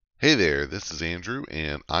Hey there, this is Andrew,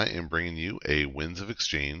 and I am bringing you a Winds of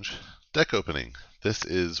Exchange deck opening. This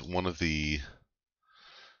is one of the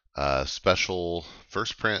special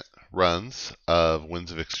first print runs of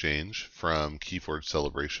Winds of Exchange from Keyforge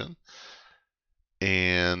Celebration.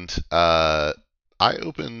 And I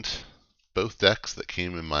opened both decks that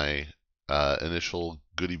came in my initial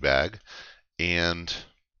goodie bag, and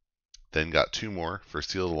then got two more for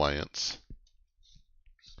Sealed Alliance.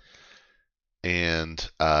 And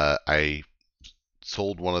I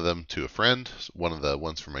sold one of them to a friend, one of the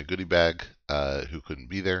ones from my goodie bag, who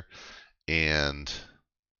couldn't be there, and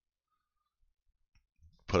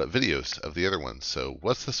put up videos of the other ones. So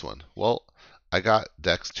what's this one? Well, I got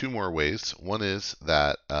decks two more ways. One is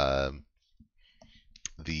that GG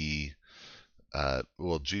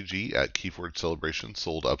at Keyforge Celebration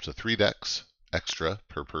sold up to 3 decks extra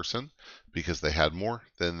per person because they had more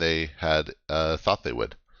than they had thought they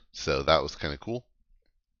would. So that was kind of cool.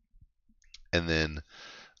 And then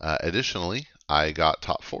additionally, I got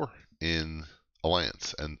top 4 in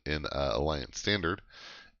Alliance and in Alliance Standard.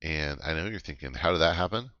 And I know you're thinking, how did that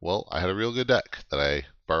happen? Well, I had a real good deck that I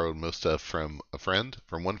borrowed most of from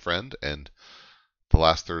one friend, and the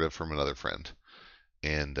last third of from another friend.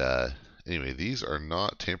 And anyway, these are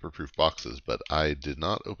not tamper-proof boxes, but I did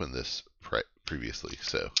not open this previously,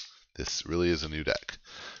 so this really is a new deck.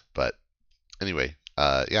 But anyway,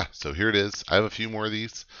 yeah, so here it is. I have a few more of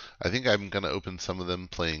these. I think I'm going to open some of them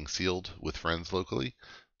playing sealed with friends locally,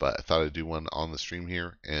 but I thought I'd do one on the stream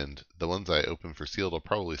here. And the ones I open for sealed I'll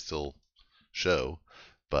probably still show,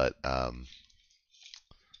 but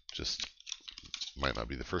just might not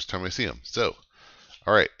be the first time I see them. So,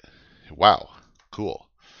 all right, wow, cool.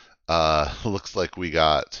 Looks like we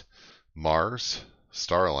got Mars,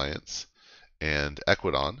 Star Alliance, and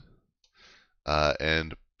Equidon,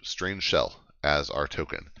 and Strange Shell as our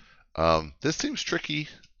token. This seems tricky,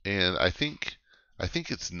 and I think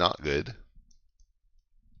it's not good,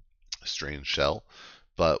 Strange Shell,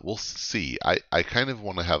 but we'll see. I kind of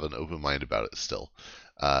want to have an open mind about it still.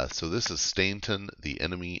 So this is Stainton, the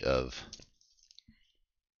enemy of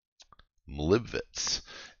Mlibvitz.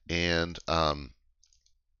 And all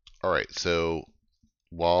right, so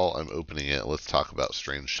while I'm opening it, let's talk about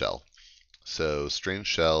Strange Shell. So Strange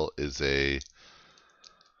Shell is a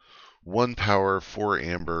 1 power 4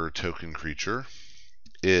 amber token creature.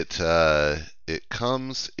 It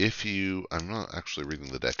comes if you. I'm not actually reading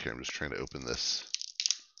the deck here. I'm just trying to open this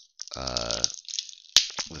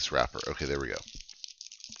this wrapper. Okay, there we go.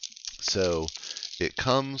 So it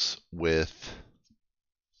comes with.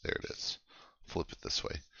 There it is. Flip it this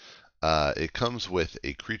way. It comes with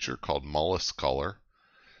a creature called Mollusk Caller.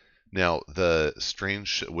 Now the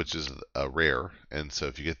Strange, which is a rare, and so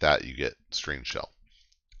if you get that, you get Strange Shell.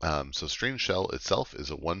 So Strange Shell itself is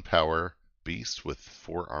a 1 power beast with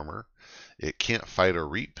 4 armor. It can't fight or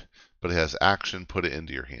reap, but it has action, put it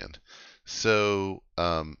into your hand. So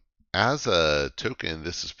as a token,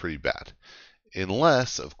 this is pretty bad.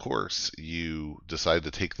 Unless, of course, you decide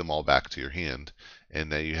to take them all back to your hand, and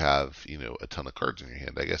now you have, a ton of cards in your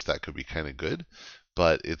hand. I guess that could be kind of good,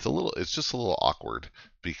 but it's just a little awkward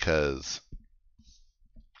because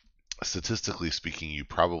statistically speaking, you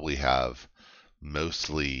probably have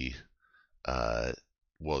mostly,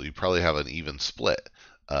 you probably have an even split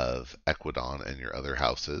of Equidon and your other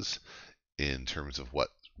houses in terms of what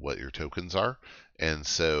your tokens are, and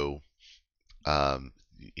so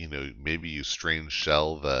maybe you Strange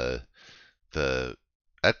Shell the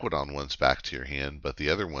Equidon ones back to your hand, but the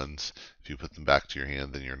other ones, if you put them back to your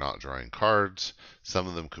hand, then you're not drawing cards. Some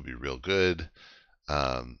of them could be real good,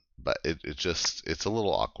 but it's a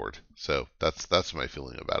little awkward. So that's my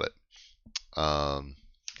feeling about it.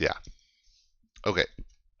 Yeah. Okay.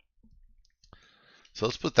 So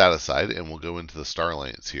let's put that aside, and we'll go into the Star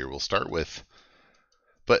Alliance here. We'll start with.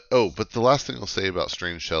 But the last thing I'll say about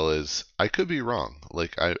Strange Shell is I could be wrong.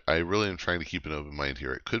 Like I really am trying to keep an open mind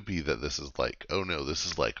here. It could be that this is like, oh no, this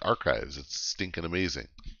is like Archives. It's stinking amazing.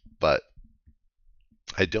 But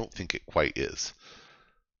I don't think it quite is.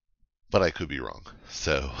 But I could be wrong.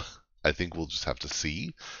 So I think we'll just have to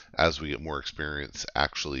see as we get more experience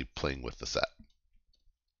actually playing with the set.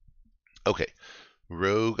 Okay.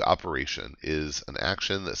 Rogue Operation is an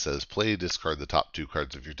action that says play, discard the top 2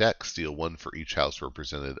 cards of your deck, steal 1 for each house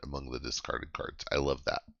represented among the discarded cards. I love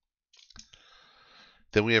that.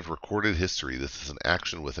 Then we have Recorded History. This is an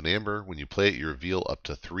action with an amber. When you play it, you reveal up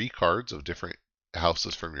to 3 cards of different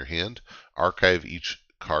houses from your hand. Archive each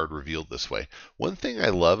card revealed this way. One thing I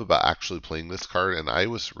love about actually playing this card, and I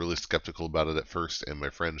was really skeptical about it at first, and my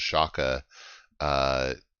friend Shaka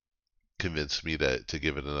convinced me to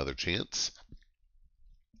give it another chance,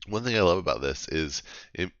 one thing I love about this is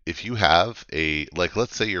if you have like,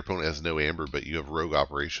 let's say your opponent has no amber, but you have Rogue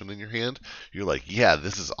Operation in your hand, you're like, yeah,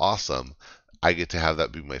 this is awesome. I get to have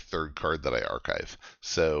that be my third card that I archive.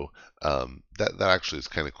 So that actually is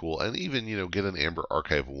kind of cool. And even, get an Amber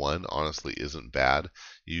Archive 1 honestly isn't bad.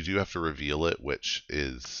 You do have to reveal it, which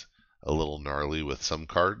is a little gnarly with some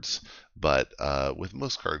cards, but with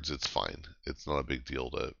most cards it's fine. It's not a big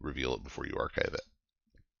deal to reveal it before you archive it.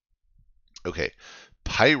 Okay,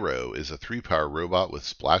 Pyro is a 3-power robot with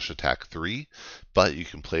splash attack 3, but you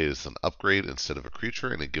can play it as an upgrade instead of a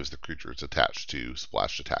creature, and it gives the creature it's attached to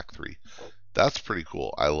splash attack 3. That's pretty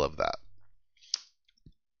cool. I love that.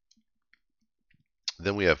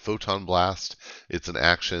 Then we have Photon Blast. It's an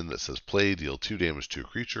action that says play, deal 2 damage to a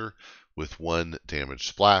creature with 1 damage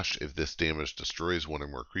splash. If this damage destroys one or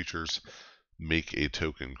more creatures, make a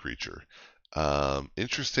token creature.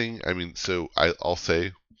 Interesting. I mean, so I'll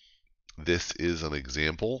say this is an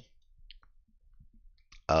example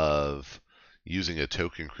of using a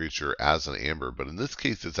token creature as an amber, but in this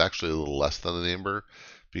case it's actually a little less than an amber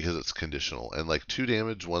because it's conditional. And like 2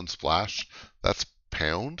 damage, 1 splash, that's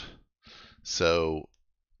pound. So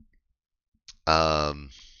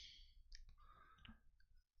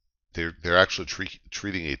they're actually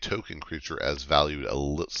treating a token creature as valued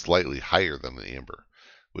slightly higher than an amber,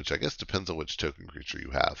 which I guess depends on which token creature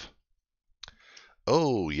you have.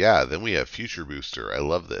 Oh, yeah, then we have Future Booster. I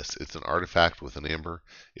love this. It's an artifact with an amber.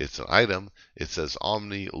 It's an item. It says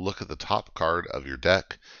Omni, look at the top card of your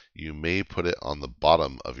deck. You may put it on the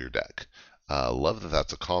bottom of your deck. Love that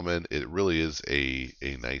that's a common. It really is a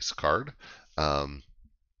nice card.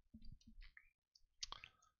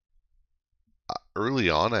 Early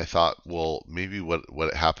on, I thought, well, maybe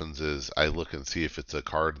what happens is I look and see if it's a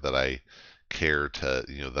card that I care to,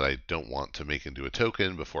 that I don't want to make into a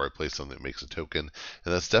token before I play something that makes a token.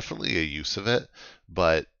 And that's definitely a use of it.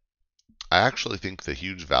 But I actually think the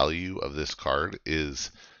huge value of this card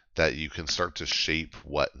is that you can start to shape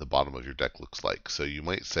what the bottom of your deck looks like. So you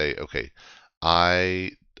might say, okay,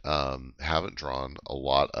 I haven't drawn a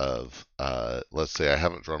lot of, let's say I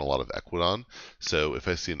haven't drawn a lot of Equidon. So if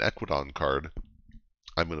I see an Equidon card,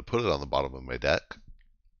 I'm going to put it on the bottom of my deck.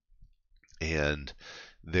 And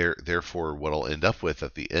therefore, what I'll end up with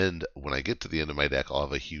at the end, when I get to the end of my deck, I'll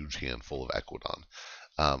have a huge handful of Equidon.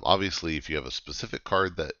 Obviously, if you have a specific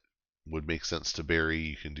card that would make sense to bury,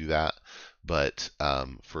 you can do that. But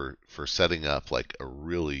for setting up like a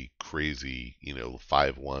really crazy,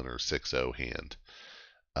 5-1 or 6-0 hand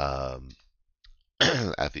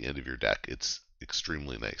at the end of your deck, it's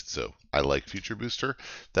extremely nice. So I like Future Booster.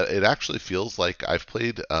 That it actually feels like I've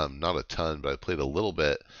played not a ton, but I played a little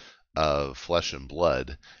bit of Flesh and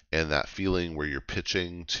Blood, and that feeling where you're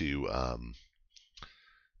pitching to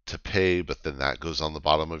pay, but then that goes on the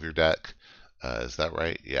bottom of your deck. Is that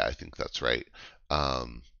right? Yeah, I think that's right.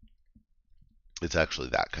 It's actually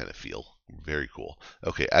that kind of feel. Very cool.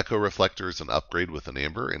 Okay, Echo Reflector is an upgrade with an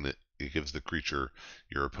amber, and it gives the creature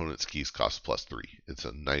your opponent's keys cost +3. It's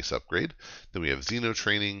a nice upgrade. Then we have Xeno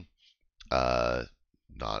Training.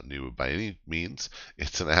 Not new by any means.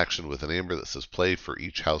 It's an action with an amber that says play for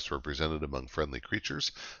each house represented among friendly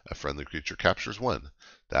creatures. A friendly creature captures 1.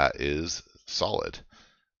 That is solid.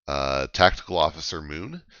 Tactical Officer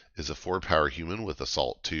Moon is a 4-power human with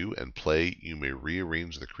Assault 2 and play. You may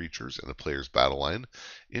rearrange the creatures in a player's battle line.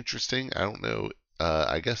 Interesting. I don't know.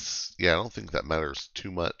 I guess, yeah, I don't think that matters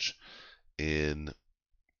too much in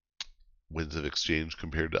Winds of Exchange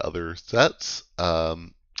compared to other sets,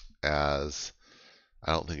 as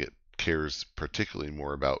I don't think it cares particularly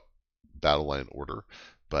more about battle line order,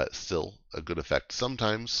 but still a good effect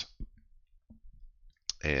sometimes.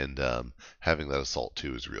 And having that Assault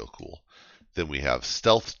 2 is real cool. Then we have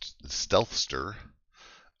Stealthster,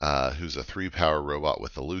 who's a 3-power robot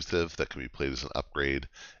with Elusive that can be played as an upgrade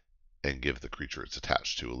and give the creature it's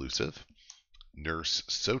attached to Elusive. Nurse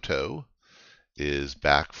Soto is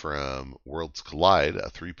back from Worlds Collide, a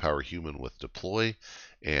 3-power human with Deploy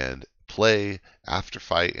and play. After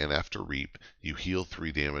fight and after reap, you heal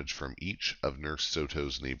 3 damage from each of Nurse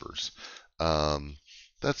Soto's neighbors.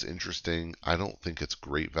 That's interesting. I don't think it's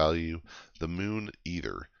great value. The Moon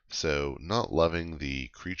either. So not loving the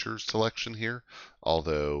creature selection here,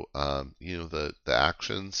 although the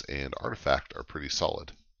actions and artifact are pretty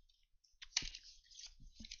solid.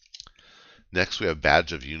 Next we have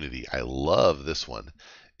Badge of Unity. I love this one.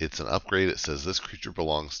 It's an upgrade. It says this creature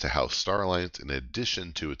belongs to House Star Alliance in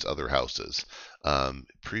addition to its other houses.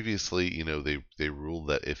 Previously, they ruled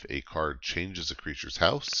that if a card changes a creature's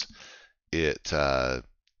house, it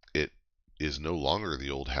is no longer the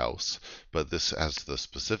old house, but this has the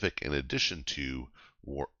specific in addition to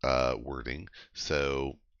wording.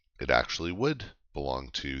 So it actually would belong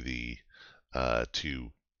to the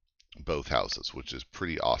to both houses, which is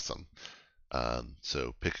pretty awesome.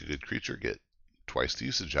 So pick a good creature, get twice the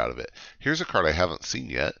usage out of it. Here's a card I haven't seen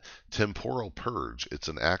yet, Temporal Purge. It's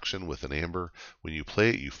an action with an amber. When you play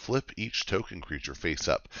it, you flip each token creature face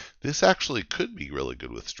up. This actually could be really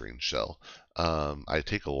good with Strange Shell. I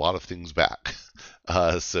take a lot of things back.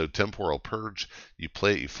 So Temporal Purge, you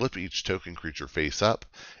play it, you flip each token creature face up,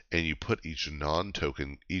 and you put each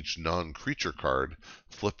non-creature card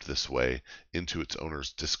flipped this way into its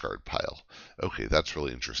owner's discard pile. Okay, that's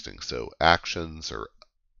really interesting. So actions or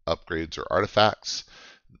upgrades or artifacts,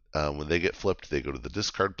 when they get flipped, they go to the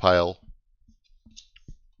discard pile,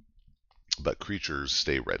 but creatures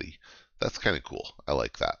stay ready. That's kind of cool. I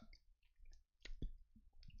like that.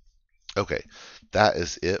 Okay, that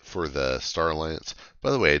is it for the Star Alliance.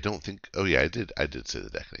 By the way, I don't think. Oh yeah, I did say the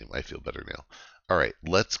deck name. I feel better now. All right,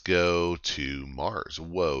 let's go to Mars.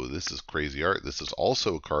 Whoa, this is crazy art. This is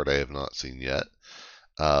also a card I have not seen yet.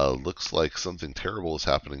 Looks like something terrible is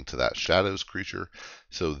happening to that Shadows creature.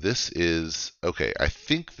 So this is okay. I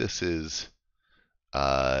think this is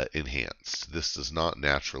enhanced. This does not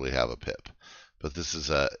naturally have a pip, but this is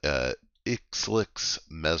a Ixlix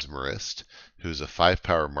Mesmerist, who's a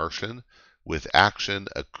 5-power Martian. With action,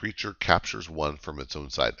 a creature captures 1 from its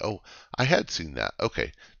own side. Oh, I had seen that.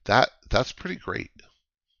 Okay, that's pretty great.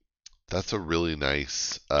 That's a really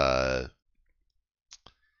nice. That's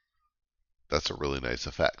a really nice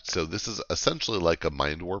effect. So this is essentially like a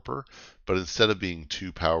Mind Warper, but instead of being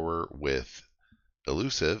 2 power with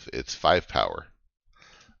elusive, it's 5 power.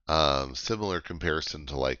 Similar comparison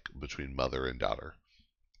to like between mother and daughter.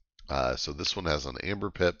 So this one has an amber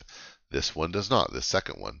pip. This one does not, the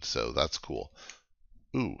second one. So that's cool.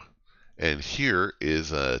 Ooh. And here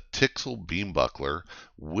is a Tixel Beambuckler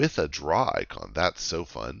with a draw icon. That's so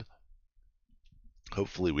fun.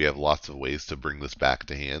 Hopefully we have lots of ways to bring this back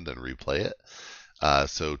to hand and replay it.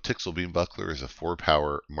 So Tixel Beambuckler is a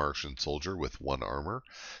 4-power Martian soldier with 1 armor,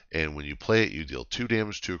 and when you play it, you deal 2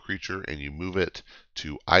 damage to a creature, and you move it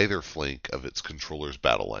to either flank of its controller's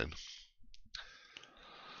battle line.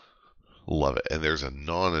 Love it. And there's a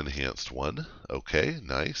non-enhanced one. Okay,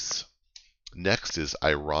 nice. Next is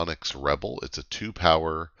Ironix Rebel. It's a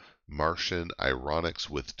 2-power Martian Ironix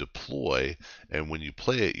with deploy, and when you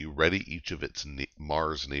play it, you ready each of its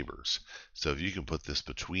Mars neighbors. So if you can put this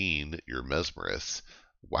between your Mesmerists,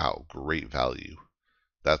 wow, great value.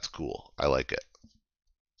 That's cool. I like it.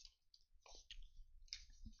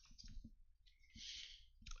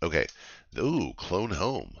 Okay. Ooh, Clone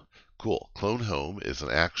Home. Cool. Clone Home is an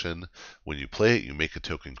action. When you play it, you make a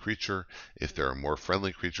token creature. If there are more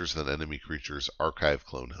friendly creatures than enemy creatures, archive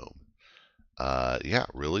Clone Home. Yeah,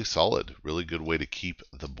 really solid. Really good way to keep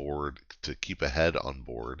the board, to keep ahead on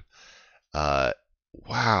board.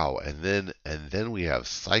 Wow, and then we have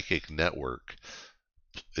Psychic Network.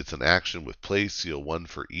 It's an action with play, seal 1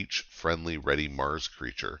 for each friendly ready Mars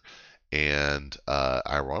creature. And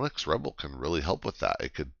Ironix Rebel can really help with that.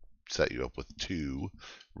 It could set you up with 2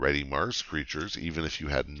 ready Mars creatures, even if you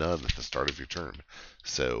had none at the start of your turn.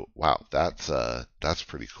 So wow, that's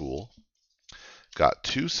pretty cool. Got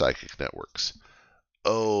 2 Psychic Networks.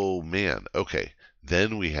 Oh man, okay.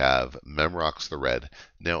 Then we have Memrox the Red.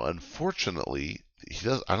 Now, unfortunately,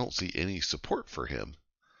 I don't see any support for him.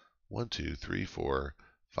 1, 2, 3, 4,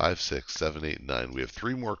 5, 6, 7, 8, 9. We have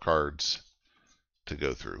 3 more cards to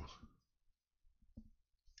go through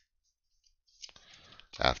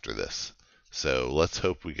after this. So let's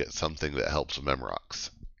hope we get something that helps Memrox.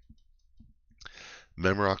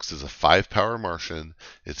 Memrox is a 5-power Martian.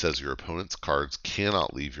 It says your opponent's cards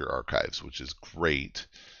cannot leave your archives, which is great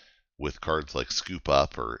with cards like Scoop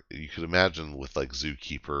Up, or you could imagine with like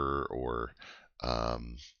Zookeeper or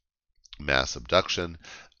Mass Abduction.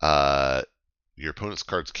 Your opponent's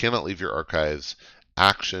cards cannot leave your archives.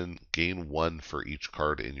 Action, gain 1 for each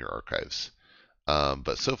card in your archives.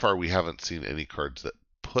 But so far we haven't seen any cards that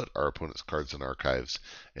put our opponent's cards in archives.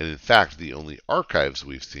 And in fact, the only archives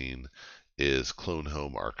we've seen is Clone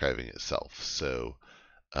Home archiving itself. So,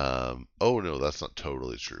 oh no, that's not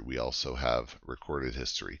totally true. We also have recorded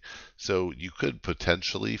history. So you could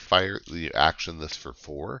potentially fire the action this for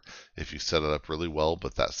 4 if you set it up really well,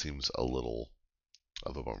 but that seems a little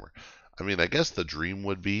of a bummer. I mean, I guess the dream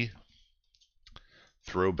would be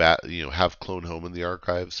throw have Clone Home in the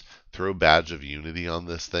archives, throw Badge of Unity on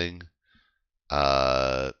this thing,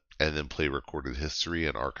 and then play recorded history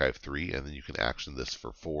and archive 3, and then you can action this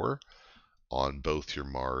for 4 on both your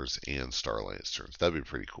Mars and Star Alliance turns. That'd be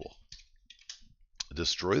pretty cool.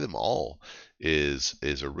 Destroy Them All is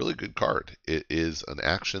a really good card. It is an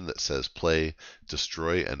action that says play,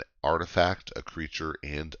 destroy an artifact, a creature,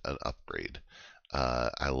 and an upgrade.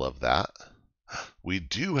 I love that. We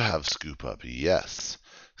do have Scoop Up, yes.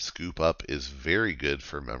 Scoop Up is very good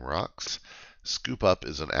for Memrocks. Scoop Up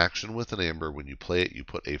is an action with an amber. When you play it, you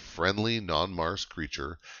put a friendly non-Mars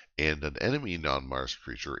creature and an enemy non-Mars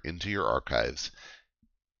creature into your archives,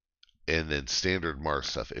 and then standard Mars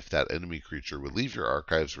stuff. If that enemy creature would leave your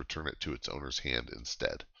archives, return it to its owner's hand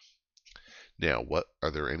instead. Now, what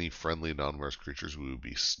are there any friendly non-Mars creatures we would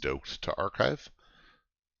be stoked to archive?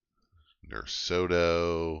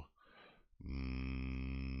 Nursodo.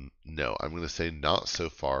 No, I'm going to say not so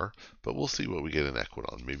far, but we'll see what we get in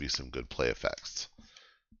Equidon. Maybe some good play effects.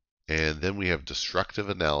 And then we have Destructive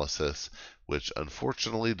Analysis, which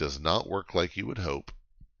unfortunately does not work like you would hope.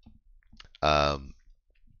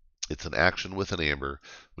 It's an action with an amber.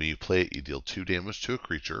 When you play it, you deal 2 damage to a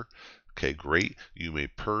creature. Okay, great. You may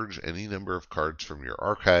purge any number of cards from your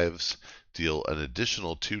archives. Deal an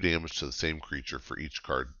additional 2 damage to the same creature for each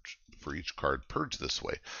card purged this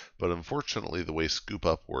way. But unfortunately, the way Scoop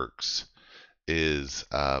Up works is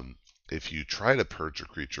if you try to purge a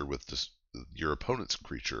creature with your opponent's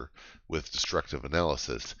creature with Destructive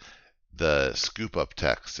Analysis, the Scoop Up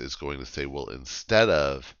text is going to say, well, instead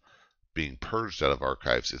of being purged out of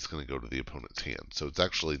archives, it's going to go to the opponent's hand. So it's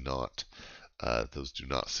actually not, those do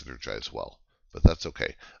not synergize well, but that's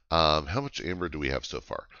okay. How much amber do we have so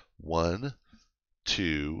far? 1,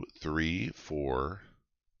 2, 3, 4,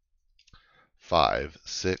 5,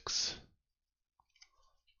 6,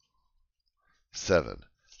 7,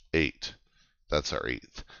 8. That's our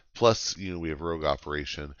 8th. Plus, we have Rogue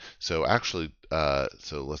Operation. So actually,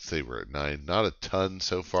 so let's say we're at 9. Not a ton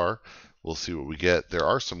so far. We'll see what we get. There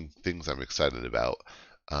are some things I'm excited about.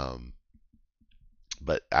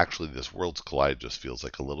 But actually, this Worlds Collide just feels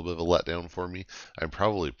like a little bit of a letdown for me. I'm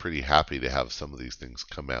probably pretty happy to have some of these things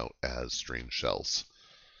come out as Strange Shells.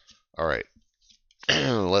 All right.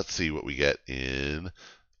 Let's see what we get in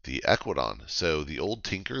the Equidon. So the Old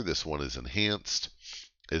Tinker, this one is enhanced,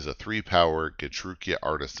 is a 3-power Getrukia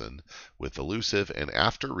Artisan with Elusive, and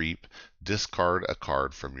after Reap, discard a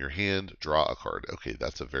card from your hand, draw a card. Okay,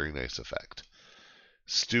 that's a very nice effect.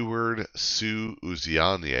 Steward Su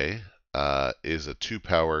Uzianye is a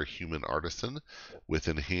 2-power Human Artisan with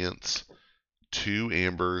Enhance, 2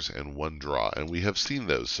 ambers, and 1 draw. And we have seen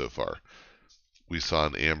those so far. We saw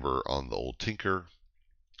an amber on the Old Tinker.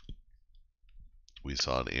 We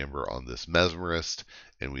saw an amber on this Mesmerist,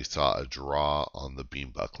 and we saw a draw on the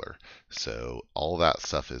Beambuckler. So all that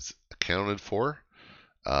stuff is accounted for.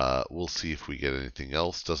 We'll see if we get anything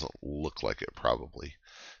else. Doesn't look like it probably.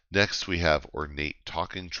 Next we have Ornate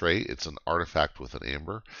Talking Tray. It's an artifact with an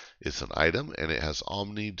amber. It's an item, and it has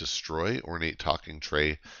Omni, Destroy, Ornate Talking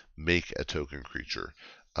Tray, make a token creature.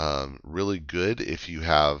 Really good if you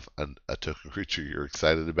have a token creature you're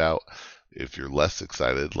excited about. If you're less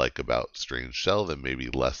excited, like about Strange Shell, then maybe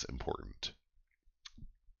less important.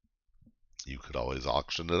 You could always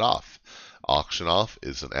auction it off. Auction off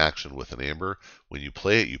is an action with an amber. When you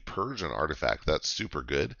play it, you purge an artifact. That's super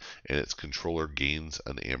good, and its controller gains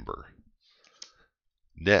an amber.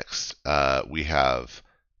 Next, we have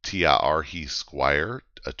Tia Arhi Squire,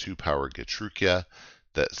 a 2-power Getrukia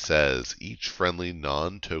that says each friendly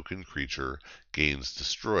non-token creature gains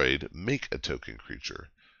destroyed, make a token creature.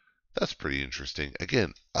 That's pretty interesting.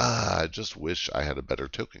 Again, I just wish I had a better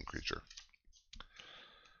token creature.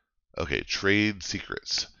 Okay, Trade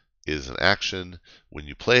Secrets is an action. When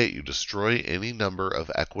you play it, you destroy any number of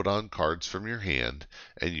Equidon cards from your hand,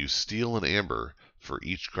 and you steal an amber for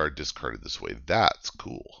each card discarded this way. That's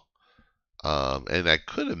cool. And I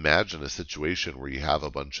could imagine a situation where you have a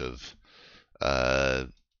bunch of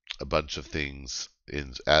things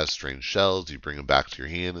as Strange Shells. You bring them back to your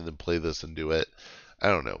hand and then play this and do it. I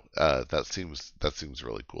don't know. That seems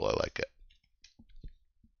really cool. I like it.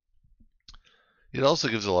 It also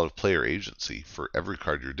gives a lot of player agency. For every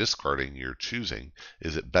card you're discarding, you're choosing,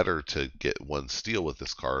 is it better to get 1 steal with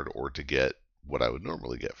this card or to get what I would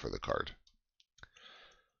normally get for the card?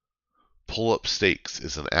 Pull Up Stakes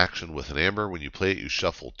is an action with an amber. When you play it, you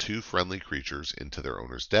shuffle 2 friendly creatures into their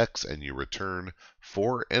owner's decks, and you return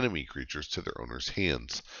 4 enemy creatures to their owner's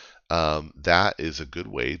hands. That is a good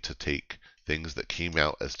way to take things that came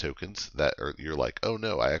out as tokens that you're like, oh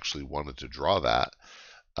no, I actually wanted to draw that.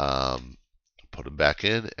 Put them back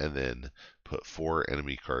in, and then put 4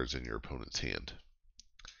 enemy cards in your opponent's hand.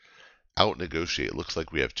 Out Negotiate. Looks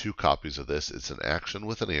like we have 2 copies of this. It's an action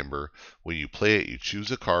with an amber. When you play it, you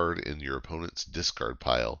choose a card in your opponent's discard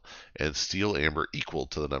pile and steal amber equal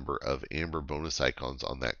to the number of amber bonus icons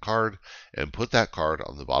on that card and put that card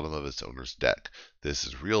on the bottom of its owner's deck. This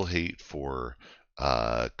is real hate for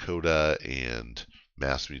Coda and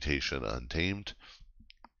Mass Mutation Untamed,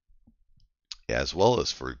 as well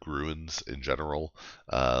as for Gruins in general.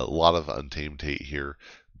 A lot of Untamed hate here,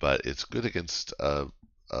 but it's good against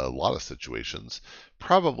a lot of situations.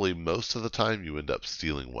 Probably most of the time you end up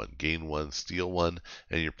stealing one, gain one, steal one,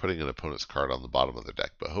 and you're putting an opponent's card on the bottom of their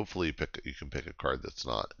deck. But hopefully you can pick a card that's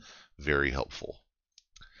not very helpful.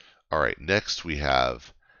 All right, next we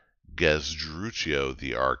have Gesdrucio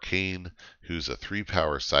the Arcane, who's a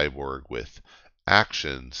 3-power cyborg with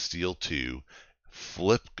action, steal 2,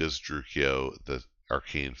 flip Gesdrucio the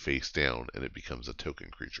Arcane face down, and it becomes a token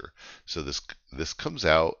creature. So this comes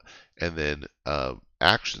out, and then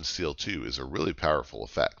action steal 2 is a really powerful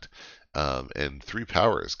effect. And 3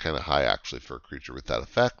 power is kind of high actually for a creature with that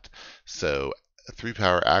effect. So 3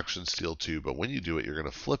 power action steal 2, but when you do it, you're going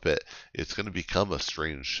to flip it. It's going to become a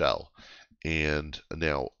strange shell. And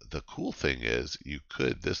now the cool thing is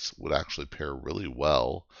this would actually pair really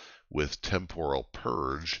well with Temporal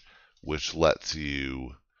Purge, which lets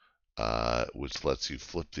you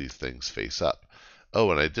flip these things face up. Oh,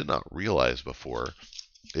 and I did not realize before,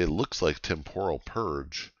 it looks like Temporal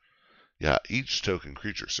Purge. Yeah, each token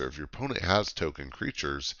creature. So if your opponent has token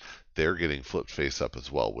creatures, they're getting flipped face up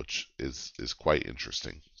as well, which is quite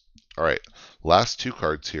interesting. All right, last 2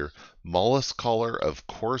 cards here. Mollusk Collar, of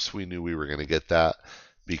course we knew we were going to get that,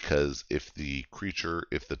 because if the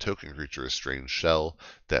token creature is Strange Shell,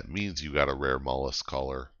 that means you got a rare Mollusk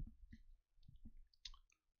Collar.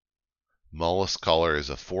 Mollusk Collar is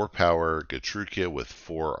a 4-power Getrukia with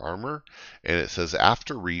 4 armor, and it says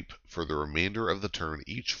after Reap, for the remainder of the turn,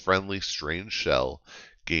 each friendly Strange Shell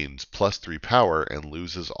gains +3 power and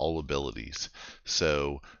loses all abilities.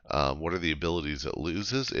 So what are the abilities it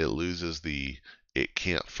loses? It loses it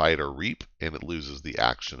can't fight or reap, and it loses the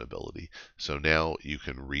action ability. So now you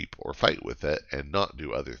can reap or fight with it and not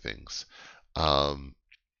do other things.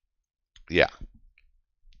 Yeah.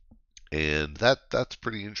 And that's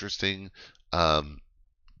pretty interesting.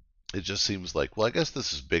 It just seems like, well, I guess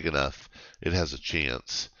this is big enough. It has a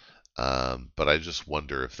chance. But I just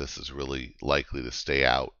wonder if this is really likely to stay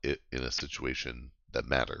out in a situation that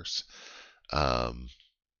matters.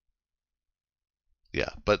 Yeah,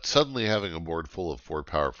 but suddenly having a board full of 4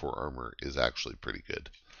 power, 4 armor is actually pretty good.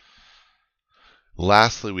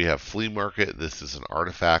 Lastly, we have Flea Market. This is an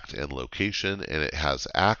artifact and location, and it has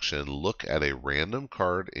action. Look at a random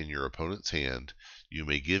card in your opponent's hand. You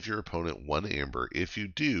may give your opponent 1 amber. If you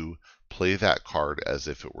do, play that card as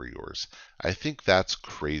if it were yours. I think that's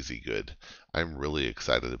crazy good. I'm really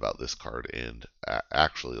excited about this card, and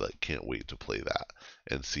actually can't wait to play that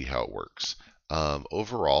and see how it works.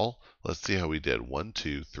 Overall, let's see how we did. 1,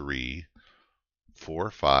 2, 3,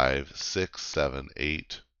 4, 5, 6, 7,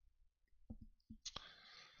 8,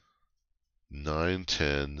 9,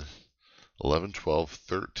 10, 11, 12,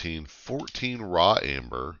 13, 14 raw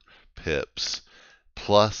amber pips,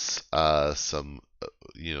 plus some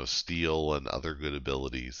steel and other good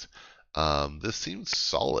abilities. This seems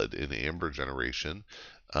solid in amber generation.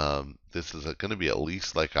 This is going to be at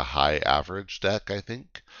least like a high average deck, I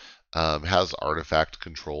think. Has artifact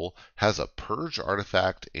control, has a purge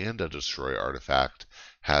artifact and a destroy artifact,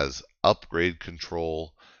 has upgrade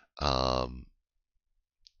control.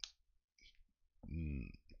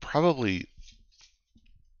 Probably,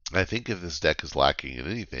 I think if this deck is lacking in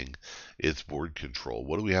anything, it's board control.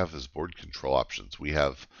 What do we have as board control options? We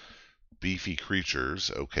have beefy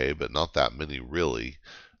creatures, okay, but not that many really.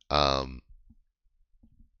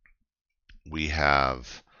 We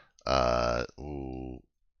have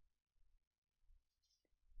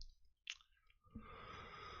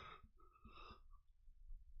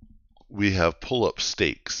pull-up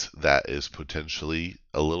stakes. That is potentially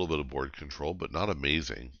a little bit of board control, but not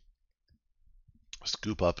amazing.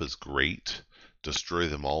 Scoop up is great. Destroy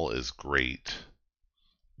them all is great.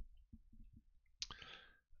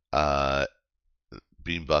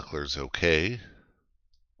 Beam Buckler's okay.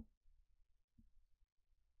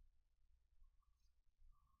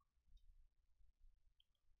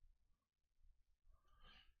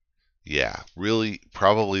 Yeah, really,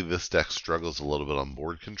 probably this deck struggles a little bit on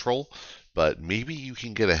board control, but maybe you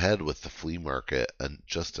can get ahead with the Flea Market and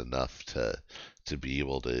just enough to be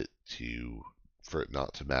able to for it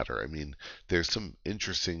not to matter. I mean, there's some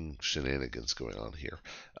interesting shenanigans going on here.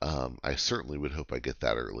 I certainly would hope I get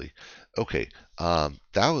that early. Okay, that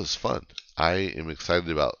was fun. I am excited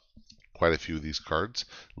about quite a few of these cards.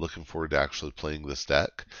 Looking forward to actually playing this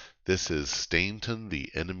deck. This is Stainton,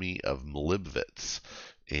 the Enemy of Mlibvitz.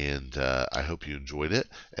 And I hope you enjoyed it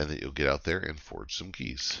and that you'll get out there and forge some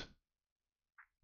keys.